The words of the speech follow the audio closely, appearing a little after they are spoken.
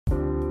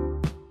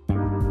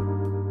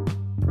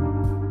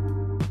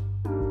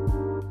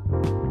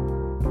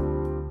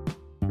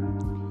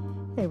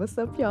what's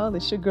up, y'all?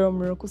 It's your girl,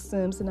 Miracle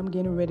Sims, and I'm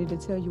getting ready to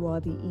tell you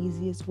all the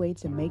easiest way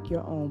to make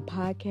your own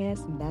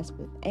podcast, and that's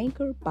with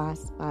Anchor by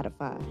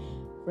Spotify.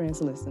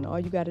 Friends, listen, all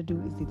you got to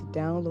do is either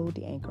download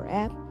the Anchor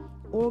app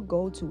or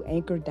go to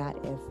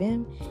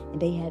anchor.fm, and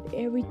they have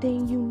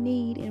everything you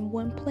need in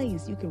one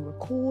place. You can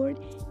record,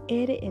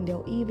 edit, and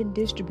they'll even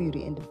distribute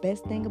it. And the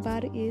best thing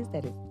about it is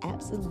that it's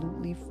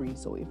absolutely free.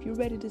 So if you're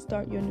ready to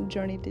start your new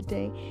journey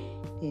today,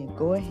 then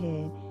go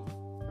ahead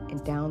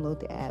and download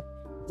the app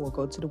or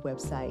go to the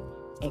website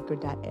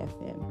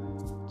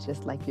anchor.fm,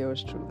 just like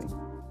yours truly.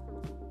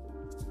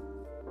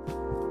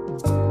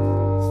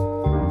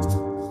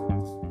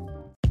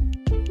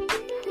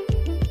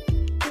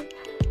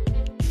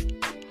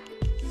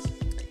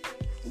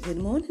 Good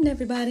morning,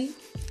 everybody.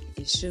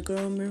 It's your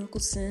girl, Miracle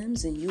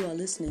Sims, and you are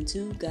listening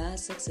to God,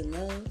 Sex, and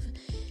Love,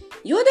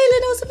 your daily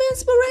dose of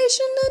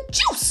inspiration, the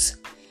juice.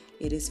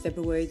 It is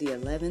February the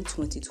 11th,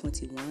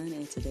 2021,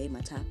 and today my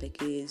topic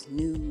is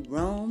New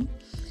Rome.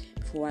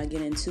 Before I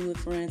get into it,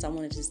 friends, I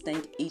want to just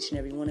thank each and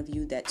every one of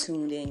you that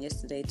tuned in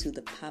yesterday to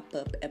the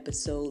pop-up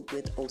episode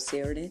with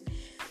O'Sheridan.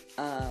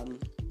 I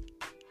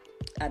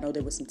know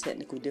there were some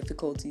technical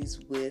difficulties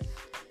with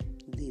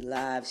the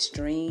live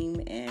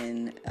stream,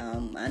 and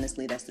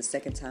honestly, that's the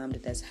second time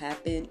that's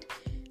happened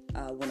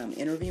when I'm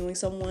interviewing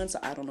someone, so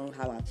I don't know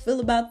how I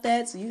feel about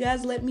that, so you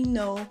guys let me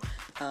know.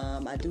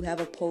 I do have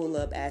a poll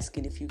up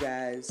asking if you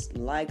guys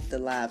like the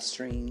live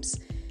streams,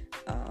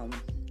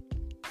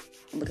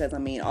 because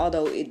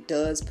although it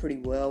does pretty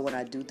well when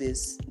I do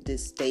this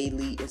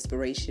daily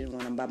inspiration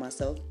when I'm by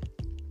myself,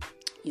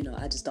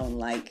 I just don't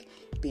like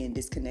being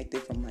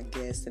disconnected from my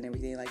guests and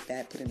everything like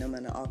that, putting them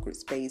in an awkward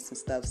space and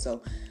stuff.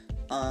 So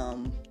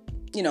I'm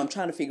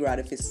trying to figure out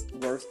if it's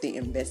worth the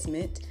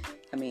investment.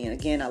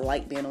 Again, I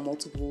like being on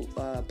multiple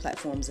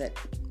platforms at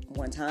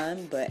one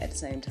time, but at the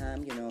same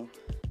time,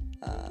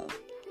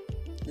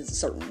 there's a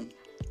certain,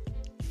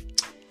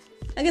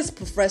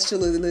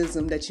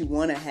 professionalism that you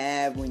want to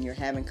have when you're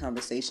having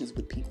conversations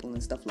with people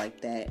and stuff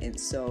like that. And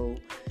so,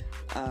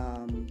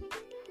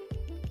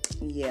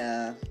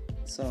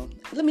 so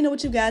let me know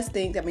what you guys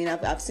think.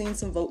 I've seen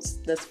some votes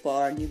thus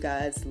far, and you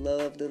guys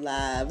love the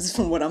lives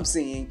from what I'm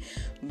seeing.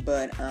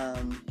 But,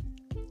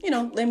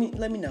 let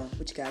me know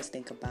what you guys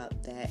think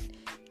about that,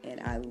 and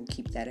I will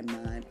keep that in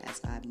mind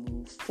as I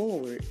move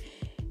forward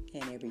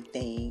and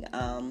everything.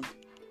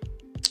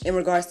 In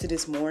regards to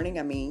this morning,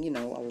 I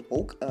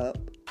woke up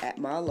at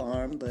my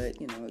alarm, but,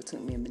 it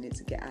took me a minute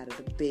to get out of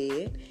the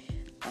bed.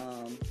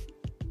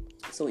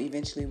 So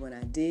eventually when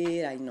I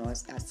did, I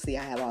see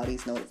I have all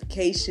these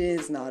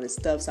notifications and all this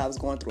stuff, so I was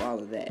going through all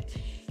of that.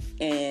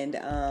 And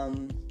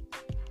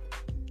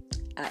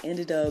I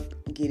ended up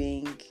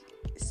getting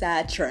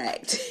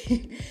sidetracked.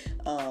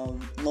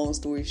 Long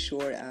story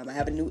short, I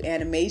have a new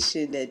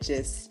animation that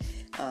just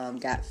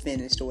got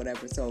finished or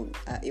whatever, so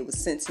it was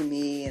sent to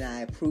me and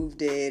I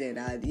approved it, and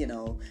I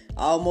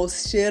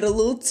almost shed a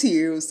little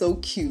tear. It was so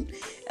cute.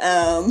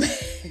 So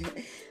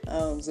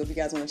if you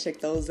guys want to check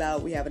those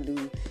out, we have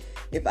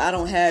if I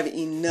don't have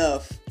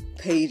enough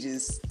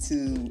pages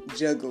to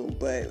juggle,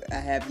 but I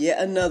have yet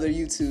another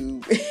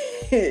YouTube.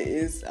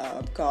 It's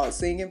called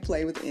Sing and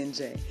Play with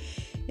NJ.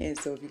 And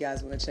so if you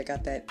guys want to check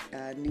out that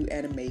new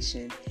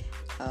animation,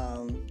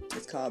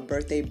 it's called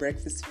Birthday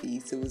Breakfast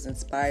Feast. It was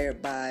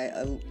inspired by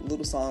a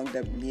little song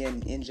that me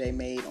and NJ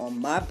made on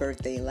my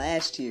birthday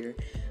last year.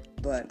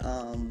 But,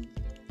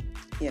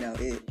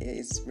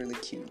 it's really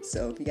cute.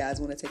 So if you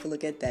guys want to take a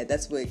look at that,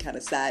 that's what kind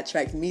of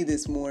sidetracked me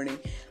this morning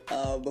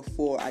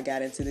before I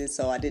got into this.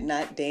 So I did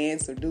not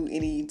dance or do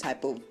any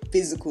type of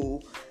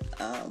physical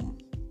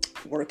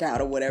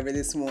workout or whatever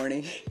this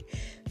morning.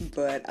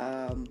 But,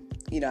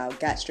 I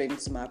got straight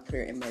into my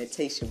prayer and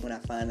meditation when I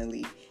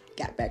finally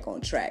got back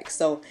on track.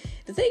 So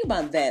the thing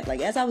about that,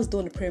 as I was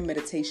doing the prayer and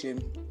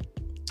meditation,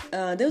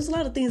 there was a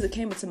lot of things that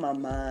came into my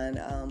mind.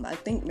 I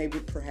think maybe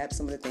perhaps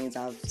some of the things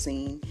I've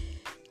seen,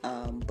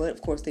 but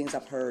of course things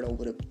I've heard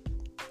over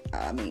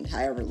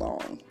however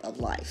long of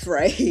life,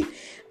 right?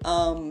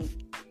 I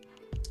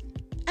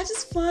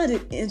just find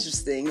it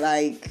interesting.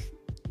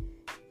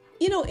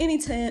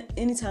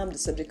 Anytime the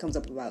subject comes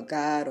up about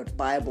God or the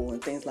Bible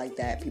and things like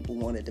that, people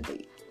want to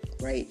debate,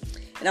 right?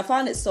 And I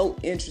find it so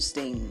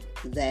interesting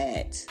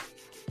that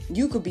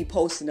you could be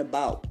posting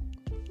about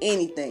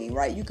anything,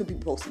 right? You could be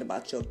posting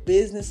about your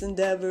business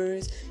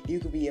endeavors. You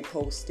could be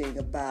posting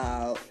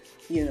about,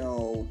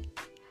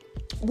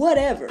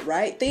 whatever,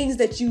 right? Things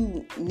that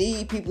you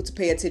need people to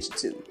pay attention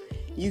to.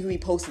 You could be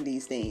posting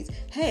these things.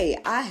 Hey,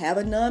 I have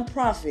a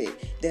nonprofit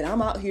that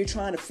I'm out here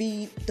trying to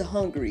feed the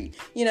hungry.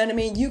 You know what I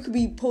mean? You could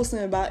be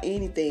posting about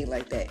anything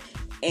like that,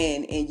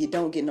 and you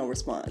don't get no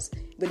response.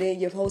 But then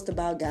you post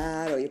about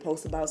God, or you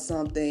post about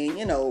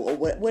something, or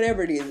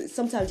whatever it is.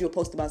 Sometimes you'll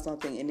post about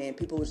something, and then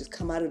people will just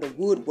come out of the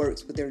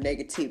woodworks with their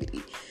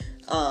negativity.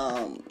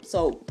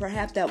 So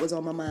perhaps that was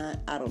on my mind.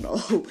 I don't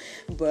know.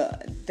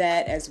 But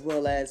that, as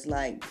well as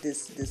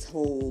this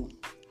whole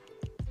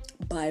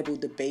Bible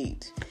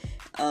debate.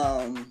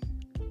 And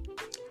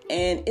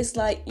it's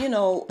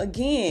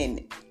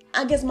again,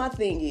 I guess my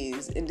thing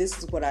is, and this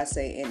is what I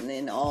say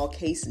in all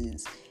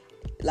cases,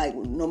 like,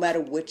 no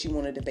matter what you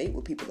want to debate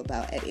with people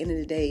about, at the end of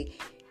the day,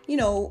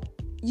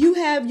 you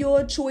have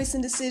your choice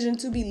and decision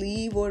to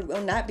believe or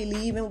not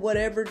believe in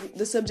whatever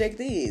the subject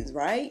is,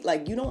 right?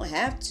 Like, you don't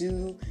have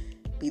to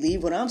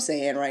believe what I'm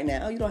saying right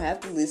now. You don't have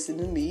to listen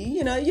to me.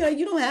 You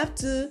don't have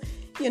to,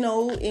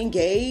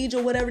 engage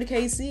or whatever the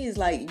case is.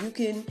 Like, you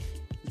can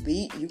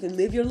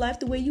live your life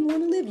the way you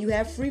want to live. You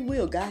have free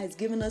will. God has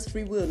given us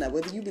free will. Now,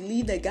 whether you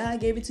believe that God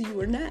gave it to you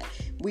or not,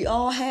 we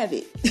all have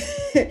it.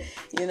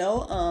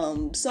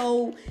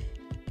 So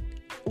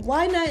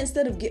why not,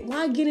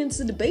 why get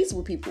into debates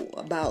with people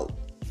about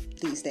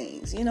these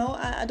things? It's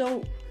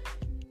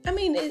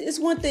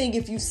one thing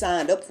if you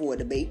signed up for a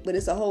debate, but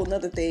it's a whole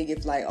nother thing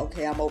if, like,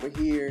 okay, I'm over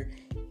here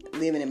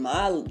living in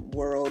my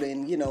world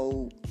and,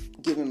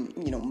 giving,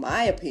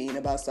 my opinion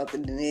about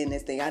something, and then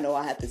next thing I know,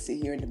 I have to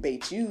sit here and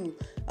debate you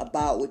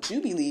about what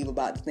you believe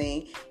about the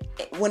thing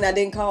when I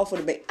didn't call for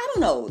debate. I don't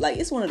know. Like,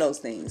 it's one of those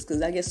things,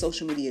 because I guess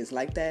social media is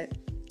like that.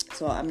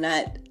 So I'm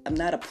not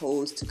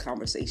opposed to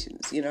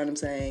conversations. You know what I'm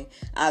saying?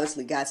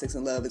 Obviously, God, Sex,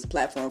 and Love is a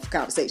platform for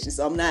conversation,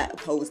 so I'm not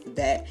opposed to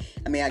that.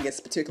 I guess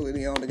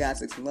particularly on the God,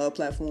 Sex, and Love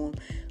platform.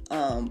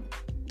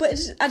 But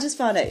I just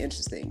found that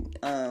interesting.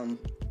 And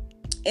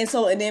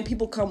then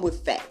people come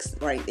with facts,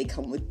 right? They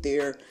come with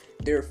their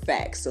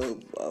facts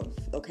of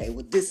okay,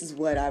 well, this is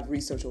what I've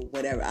researched or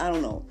whatever. I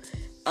don't know.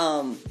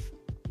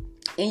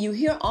 And you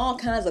hear all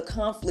kinds of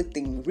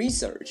conflicting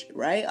research,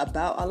 right,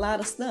 about a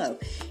lot of stuff.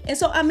 And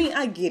so,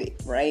 I get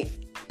it, right?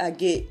 I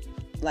get,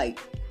 like,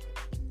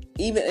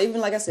 even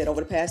like I said,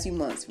 over the past few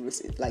months,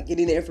 like,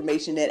 getting the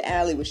information that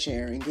Allie was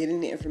sharing,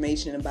 getting the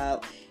information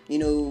about,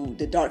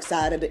 the dark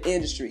side of the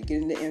industry,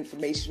 getting the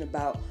information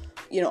about,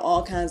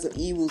 all kinds of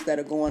evils that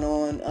are going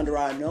on under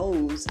our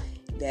nose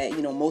that,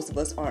 most of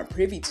us aren't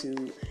privy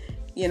to.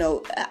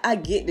 I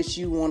get that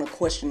you want to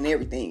question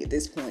everything at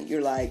this point.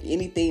 You're like,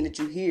 anything that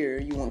you hear,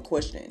 you want to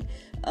question.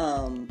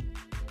 And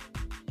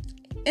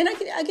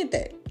I get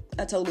that.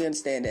 I totally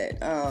understand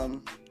that.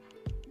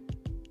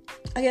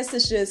 I guess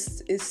it's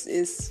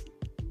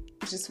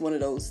just one of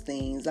those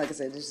things. Like I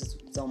said,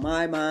 it's on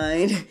my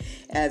mind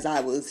as I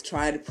was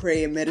trying to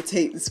pray and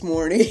meditate this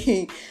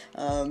morning.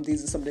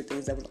 These are some of the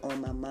things that was on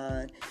my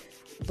mind.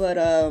 But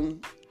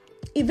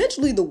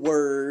eventually the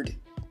word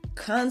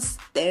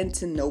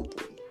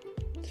Constantinople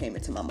came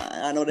into my mind.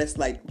 I know that's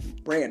like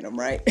random,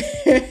 right?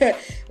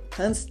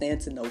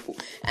 Constantinople.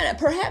 And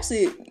perhaps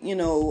it,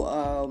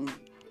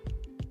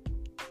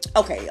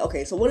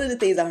 okay. So one of the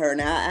things I heard,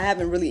 now I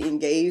haven't really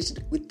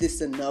engaged with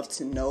this enough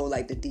to know,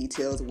 like, the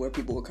details of where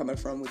people were coming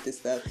from with this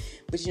stuff.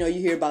 But, you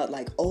hear about,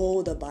 like,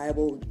 oh, the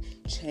Bible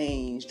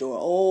changed, or,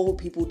 oh,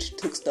 people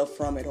took stuff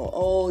from it, or,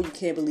 oh, you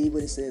can't believe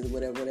what it says, or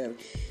whatever.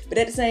 But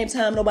at the same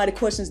time, nobody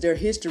questions their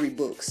history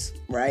books,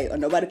 right? Or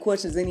nobody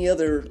questions any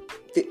other,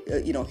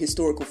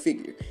 historical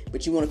figure.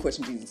 But you want to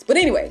question Jesus. But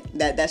anyway,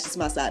 that's just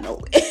my side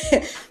note.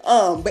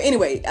 But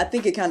anyway, I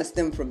think it kind of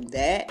stemmed from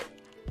that.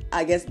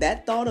 I guess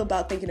that thought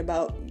about thinking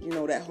about,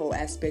 that whole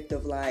aspect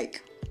of,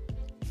 like,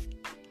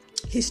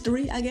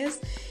 history, I guess.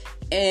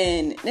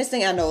 And next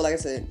thing I know, like I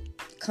said,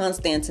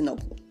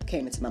 Constantinople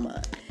came into my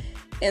mind.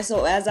 And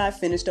so as I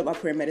finished up my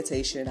prayer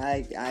meditation,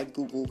 I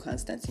Googled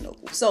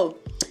Constantinople. So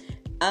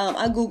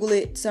I Googled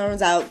it.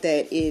 Turns out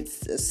that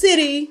it's a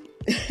city.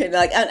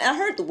 Like, I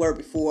heard the word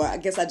before. I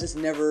guess I just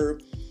never,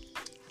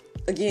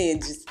 again,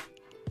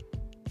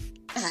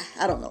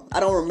 I don't know. I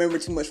don't remember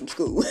too much from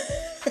school.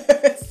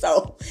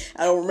 So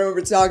I don't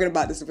remember talking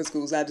about this in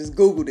school. So I just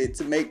Googled it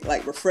to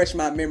refresh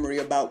my memory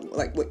about,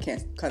 like, what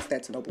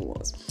Constantinople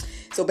was.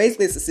 So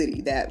basically it's a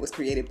city that was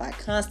created by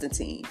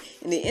Constantine.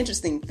 And the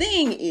interesting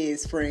thing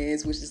is,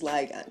 friends, which is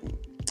like,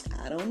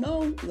 I don't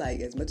know,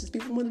 like, as much as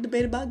people want to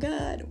debate about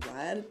God,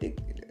 I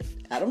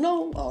don't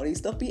know, all these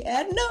stuff be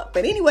adding up.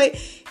 But anyway,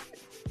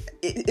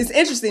 it's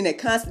interesting that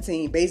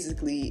Constantine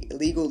basically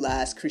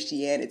legalized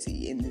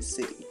Christianity in this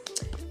city.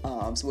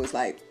 So it's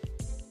like,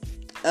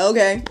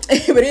 okay.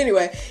 But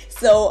anyway,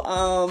 so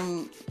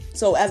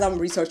as I'm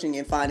researching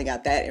and finding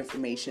out that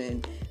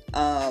information,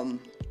 I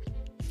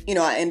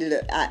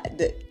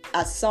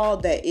saw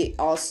that it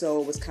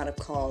also was kind of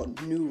called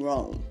New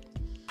Rome,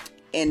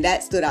 and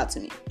that stood out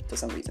to me for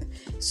some reason.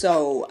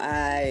 So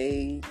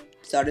I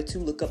started to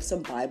look up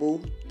some Bible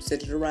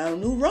centered around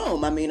New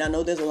Rome. I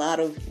know there's a lot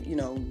of,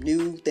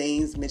 new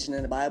things mentioned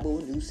in the Bible,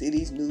 new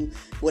cities, new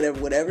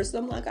whatever. So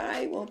I'm like, all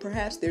right, well,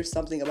 perhaps there's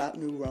something about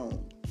New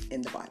Rome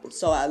in the Bible.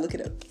 So I look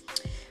it up.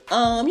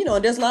 And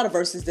there's a lot of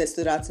verses that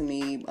stood out to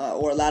me,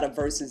 or a lot of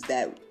verses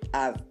that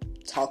I've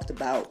talked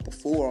about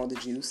before on the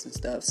juice and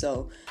stuff.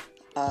 So,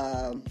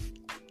 so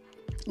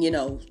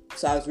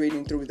I was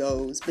reading through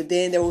those. But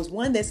then there was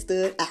one that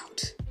stood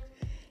out.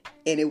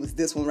 And it was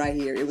this one right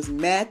here. It was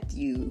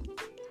Matthew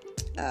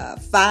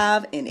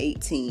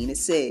 5:18. It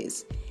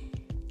says,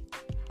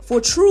 "For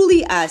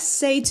truly I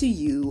say to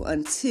you,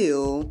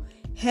 until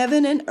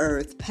heaven and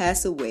earth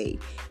pass away,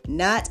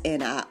 not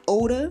an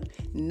iota,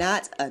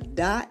 not a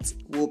dot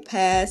will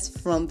pass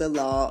from the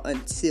law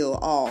until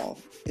all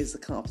is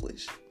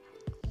accomplished."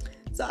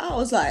 So I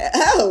was like,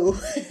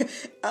 oh,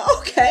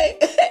 okay,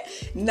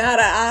 not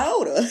an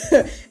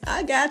iota.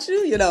 I got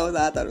you. You know,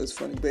 I thought it was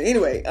funny. But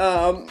anyway,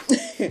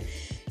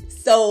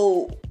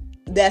 so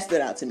that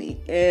stood out to me.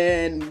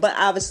 But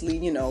obviously,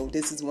 you know,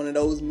 this is one of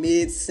those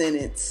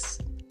mid-sentence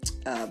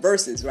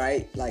verses,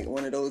 right? Like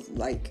one of those,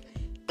 like,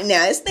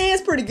 now it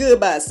stands pretty good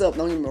by itself,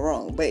 don't get me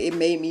wrong, but it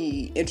made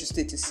me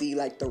interested to see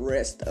like the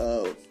rest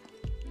of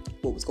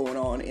what was going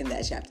on in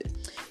that chapter.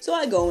 So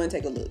I go and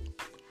take a look.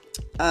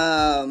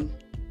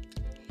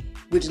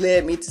 Which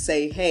led me to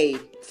say, hey,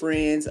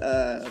 friends,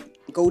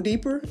 go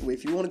deeper.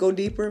 If you want to go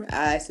deeper,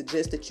 I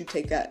suggest that you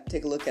take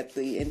a look at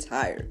the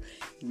entire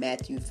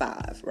Matthew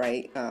 5,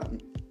 right?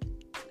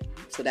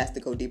 So that's the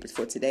go deeper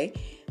for today.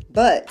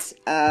 But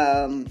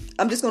I'm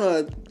just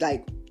going to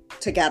like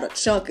take out a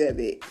chunk of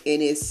it.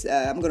 And it's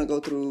I'm going to go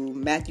through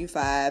Matthew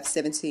 5,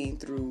 17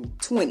 through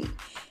 20.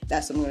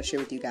 That's what I'm going to share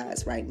with you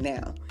guys right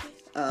now.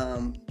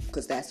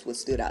 Because that's what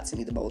stood out to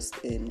me the most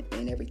in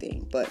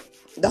everything. But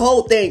the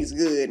whole thing's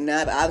good. And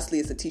obviously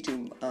it's a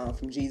teaching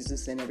from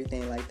Jesus and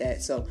everything like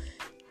that. So,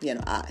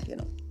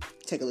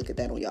 take a look at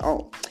that on your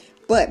own.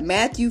 But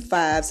Matthew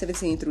 5,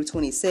 17 through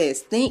 20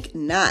 says, "Think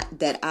not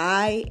that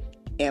I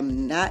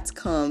am not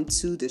come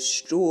to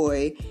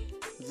destroy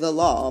the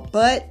law,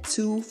 but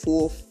to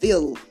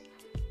fulfill.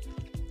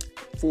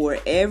 For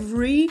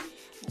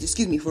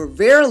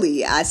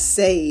verily I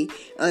say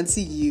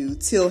unto you,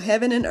 till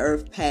heaven and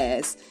earth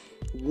pass,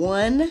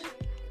 one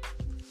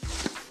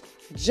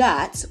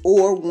jot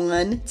or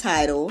one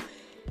tittle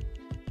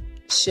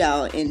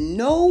shall in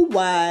no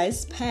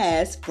wise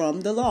pass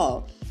from the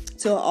law,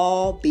 till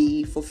all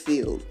be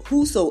fulfilled.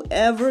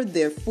 Whosoever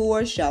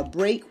therefore shall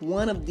break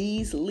one of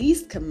these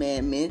least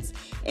commandments,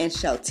 and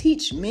shall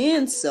teach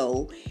men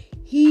so,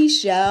 he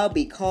shall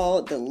be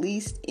called the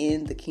least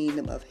in the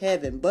kingdom of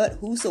heaven. But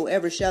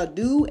whosoever shall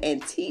do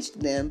and teach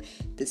them,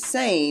 the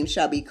same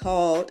shall be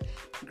called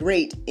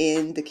great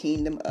in the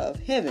kingdom of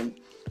heaven.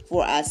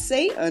 For I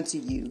say unto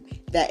you,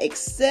 that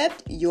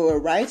except your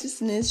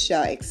righteousness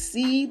shall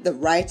exceed the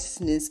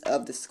righteousness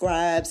of the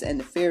scribes and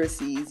the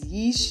Pharisees,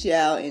 ye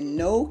shall in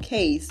no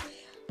case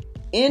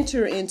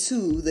enter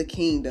into the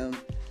kingdom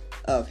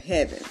of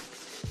heaven."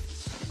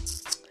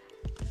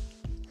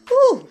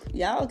 Whew,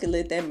 y'all can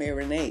let that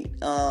marinate.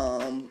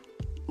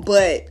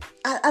 But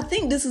I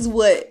think this is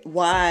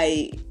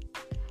why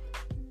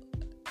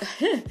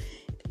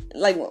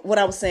like what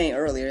I was saying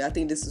earlier, I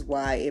think this is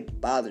why it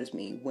bothers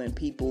me when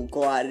people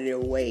go out of their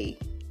way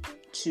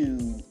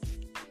to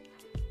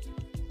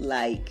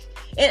like,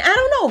 and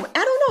I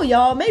don't know,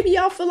 y'all. Maybe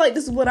y'all feel like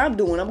this is what I'm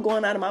doing. I'm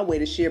going out of my way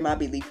to share my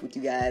belief with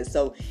you guys.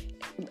 So,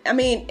 I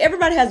mean,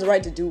 everybody has the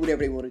right to do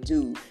whatever they want to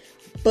do.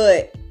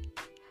 But,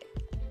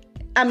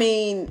 I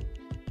mean,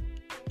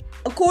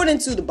 according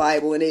to the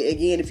Bible, and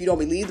again, if you don't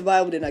believe the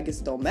Bible, then I guess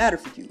it don't matter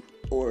for you,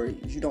 or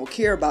you don't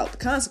care about the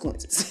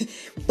consequences.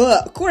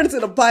 But according to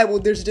the Bible,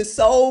 there's just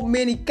so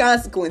many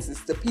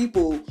consequences to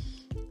people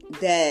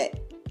that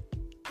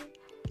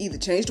either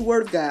change the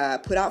word of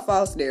God, put out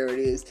false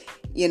narratives,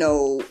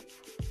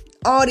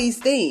 all these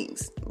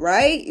things,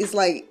 right? It's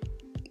like,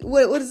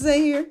 what does it say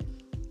here?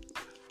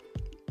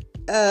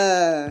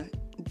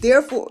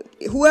 Therefore,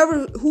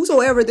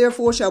 whosoever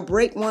therefore shall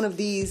break one of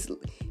these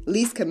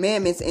least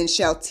commandments and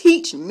shall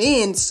teach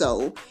men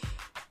so,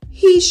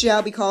 he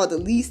shall be called the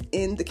least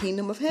in the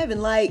kingdom of heaven.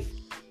 Like,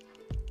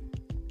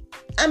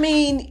 I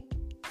mean,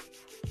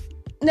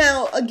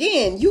 now,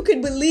 again, you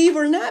could believe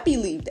or not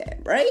believe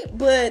that, right?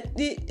 But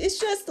it's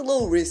just a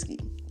little risky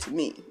to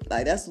me.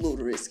 Like, that's a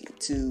little risky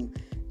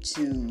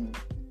to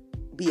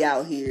be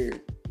out here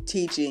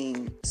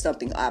teaching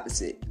something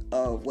opposite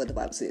of what the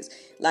Bible says.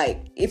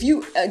 Like, if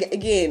you're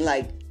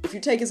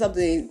taking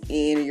something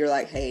in and you're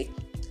like, hey,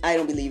 I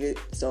don't believe it,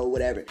 so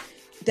whatever.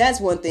 That's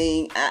one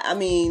thing. I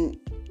mean,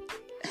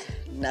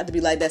 not to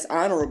be like that's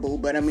honorable,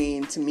 but I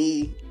mean, to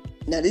me,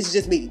 now this is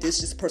just me. This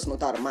is just a personal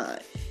thought of mine.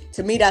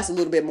 To me, that's a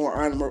little bit more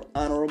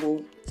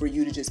honorable for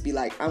you to just be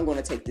like, I'm going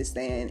to take this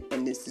stand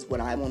and this is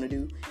what I want to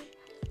do.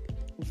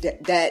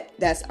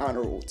 That's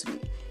honorable to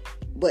me.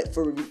 But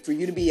for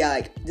you to be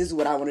like, this is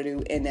what I want to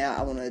do, and now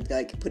I want to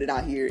like put it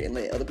out here and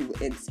let other people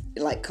and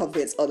like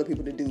convince other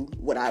people to do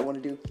what I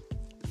want to do.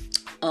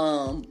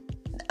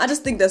 I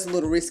just think that's a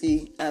little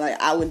risky.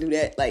 I wouldn't do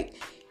that.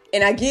 Like,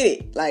 and I get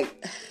it.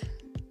 Like,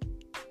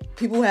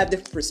 people have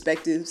different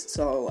perspectives,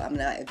 so I'm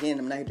not here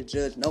to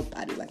judge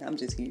nobody. Like, I'm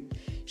just here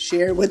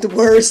sharing what the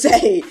words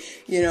say,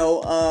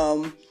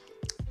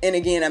 and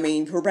again, I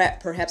mean,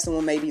 perhaps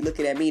someone may be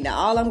looking at me. Now,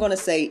 all I'm going to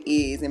say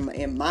is,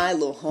 in my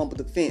little humble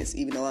defense,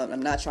 even though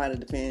I'm not trying to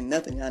defend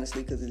nothing,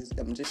 honestly, because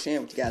I'm just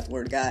sharing with you guys the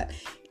word of God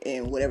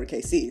and whatever the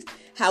case is.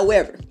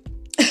 However,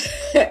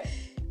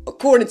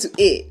 according to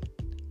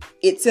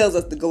it tells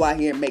us to go out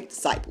here and make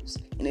disciples,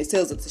 and it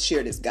tells us to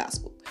share this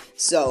gospel.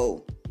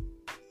 So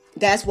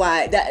that's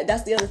why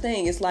that's the other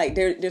thing. It's like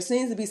there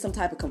seems to be some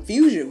type of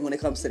confusion when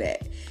it comes to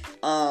that.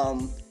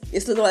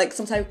 it's like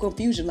some type of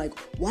confusion. Like,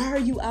 why are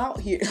you out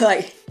here?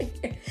 Like,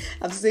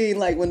 I've seen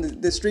like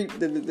when the street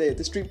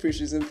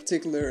preachers in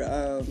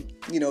particular,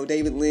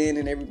 David Lynn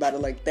and everybody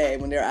like that,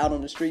 when they're out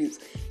on the streets,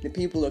 the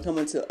people are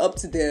coming up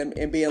to them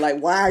and being like,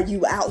 why are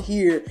you out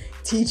here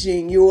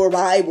teaching your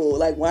Bible?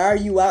 Like, why are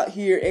you out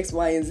here X,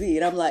 Y, and Z?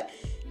 And I'm like,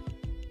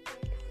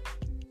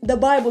 the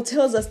Bible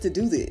tells us to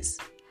do this.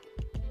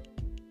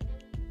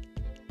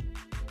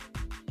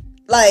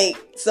 Like,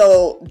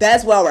 so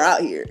that's why we're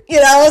out here. You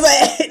know what I'm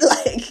saying?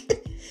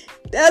 Like,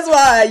 that's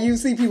why you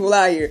see people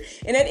out here.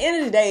 And at the end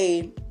of the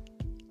day,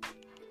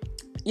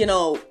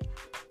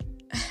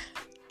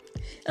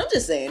 I'm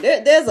just saying,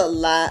 there's a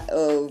lot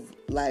of,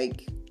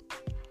 like,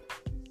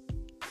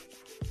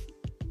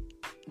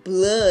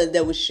 blood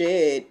that was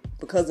shed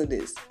because of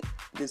this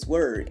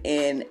word.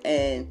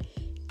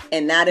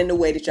 And not in the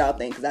way that y'all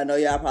think, because I know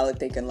y'all probably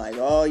thinking like,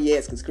 oh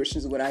yes, because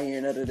Christians went out here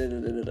and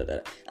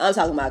I'm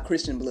talking about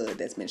Christian blood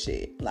that's been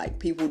shed. Like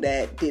people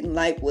that didn't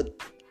like what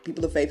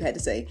people of faith had to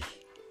say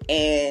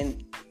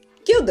and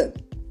killed them.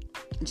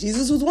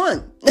 Jesus was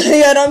one.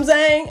 You know what I'm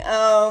saying?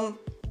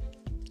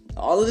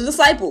 All of the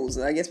disciples,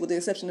 I guess with the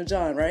exception of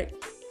John, right?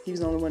 He was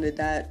the only one that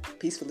died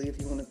peacefully,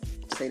 if you want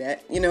to say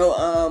that.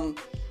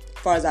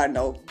 As far as I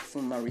know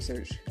from my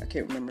research, I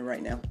can't remember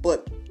right now.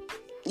 But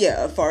yeah,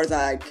 as far as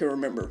I can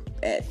remember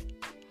at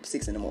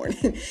 6 a.m. But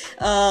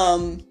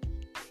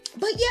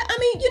yeah, I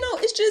mean,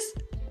 it's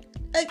just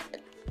like,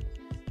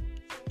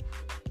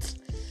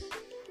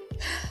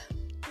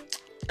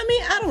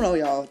 I don't know,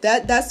 y'all.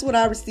 That's what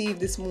I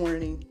received this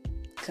morning.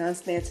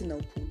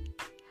 Constantinople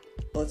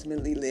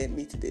ultimately led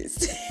me to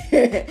this.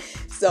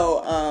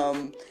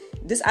 So,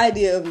 this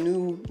idea of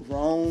New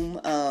Rome,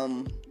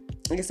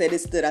 like I said,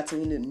 it stood out to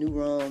me, the New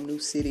Rome, new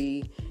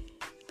city.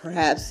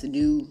 Perhaps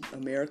New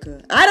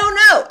America. I don't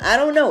know.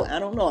 I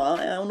don't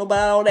know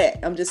about all that.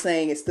 I'm just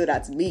saying it stood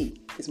out to me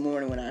this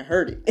morning when I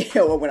heard it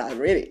or when I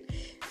read it.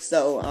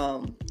 So,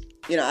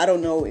 I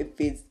don't know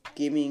if it's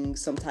giving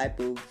some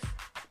type of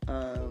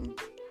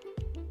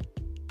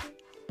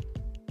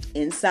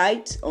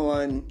insight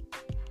on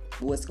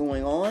what's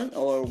going on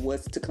or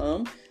what's to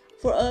come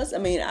for us. I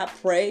mean, I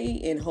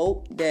pray and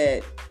hope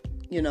that,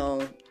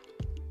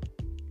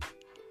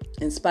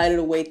 in spite of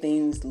the way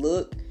things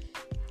look,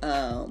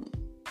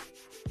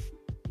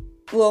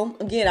 well,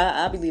 again,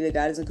 I believe that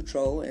God is in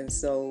control. And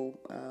so,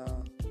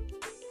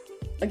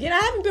 again, I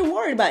haven't been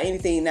worried about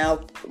anything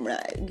now.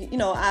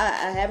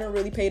 I haven't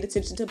really paid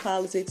attention to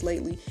politics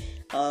lately.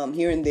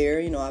 Here and there,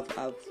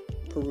 I've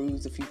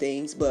perused a few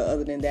things. But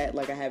other than that,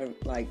 like, I haven't,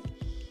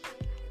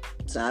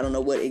 so I don't know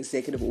what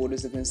executive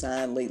orders have been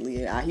signed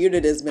lately. I hear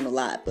that there's been a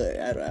lot, but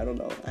I don't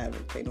know. I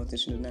haven't paid no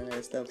attention to none of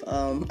that stuff.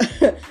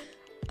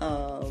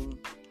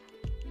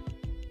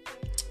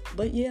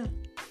 But yeah.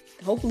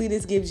 Hopefully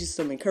this gives you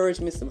some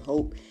encouragement, some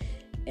hope,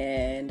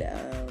 and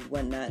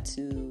whatnot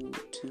to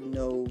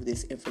know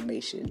this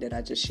information that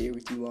I just shared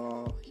with you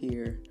all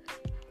here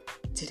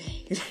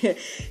today.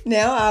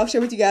 Now I'll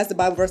share with you guys the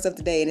Bible verse of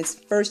today, and it's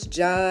 1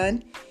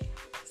 John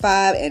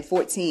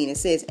 5:14. It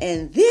says,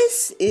 "And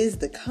this is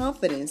the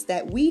confidence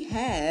that we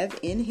have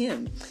in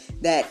him,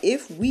 that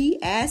if we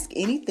ask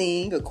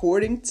anything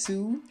according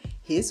to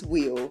his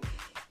will,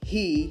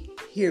 he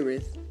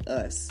heareth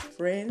us."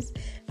 Friends,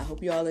 I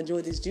hope you all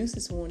enjoyed this juice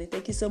this morning.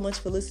 Thank you so much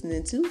for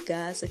listening to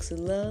God, Sex,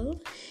 and Love,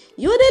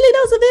 your daily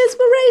dose of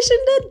inspiration,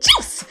 the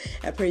juice.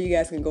 I pray you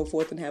guys can go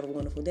forth and have a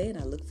wonderful day, and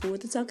I look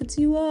forward to talking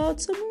to you all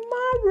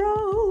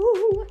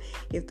tomorrow,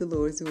 if the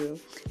Lord's will.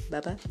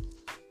 Bye-bye.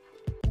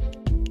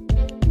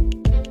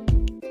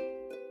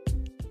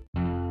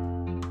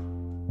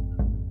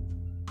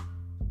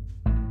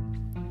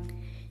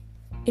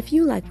 If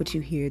you like what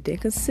you hear, then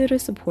consider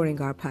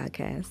supporting our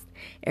podcast.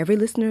 Every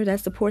listener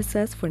that supports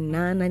us for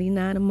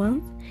 $9.99 a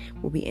month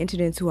will be entered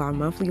into our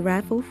monthly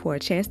raffle for a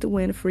chance to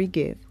win a free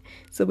gift.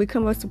 So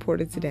become a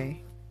supporter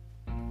today.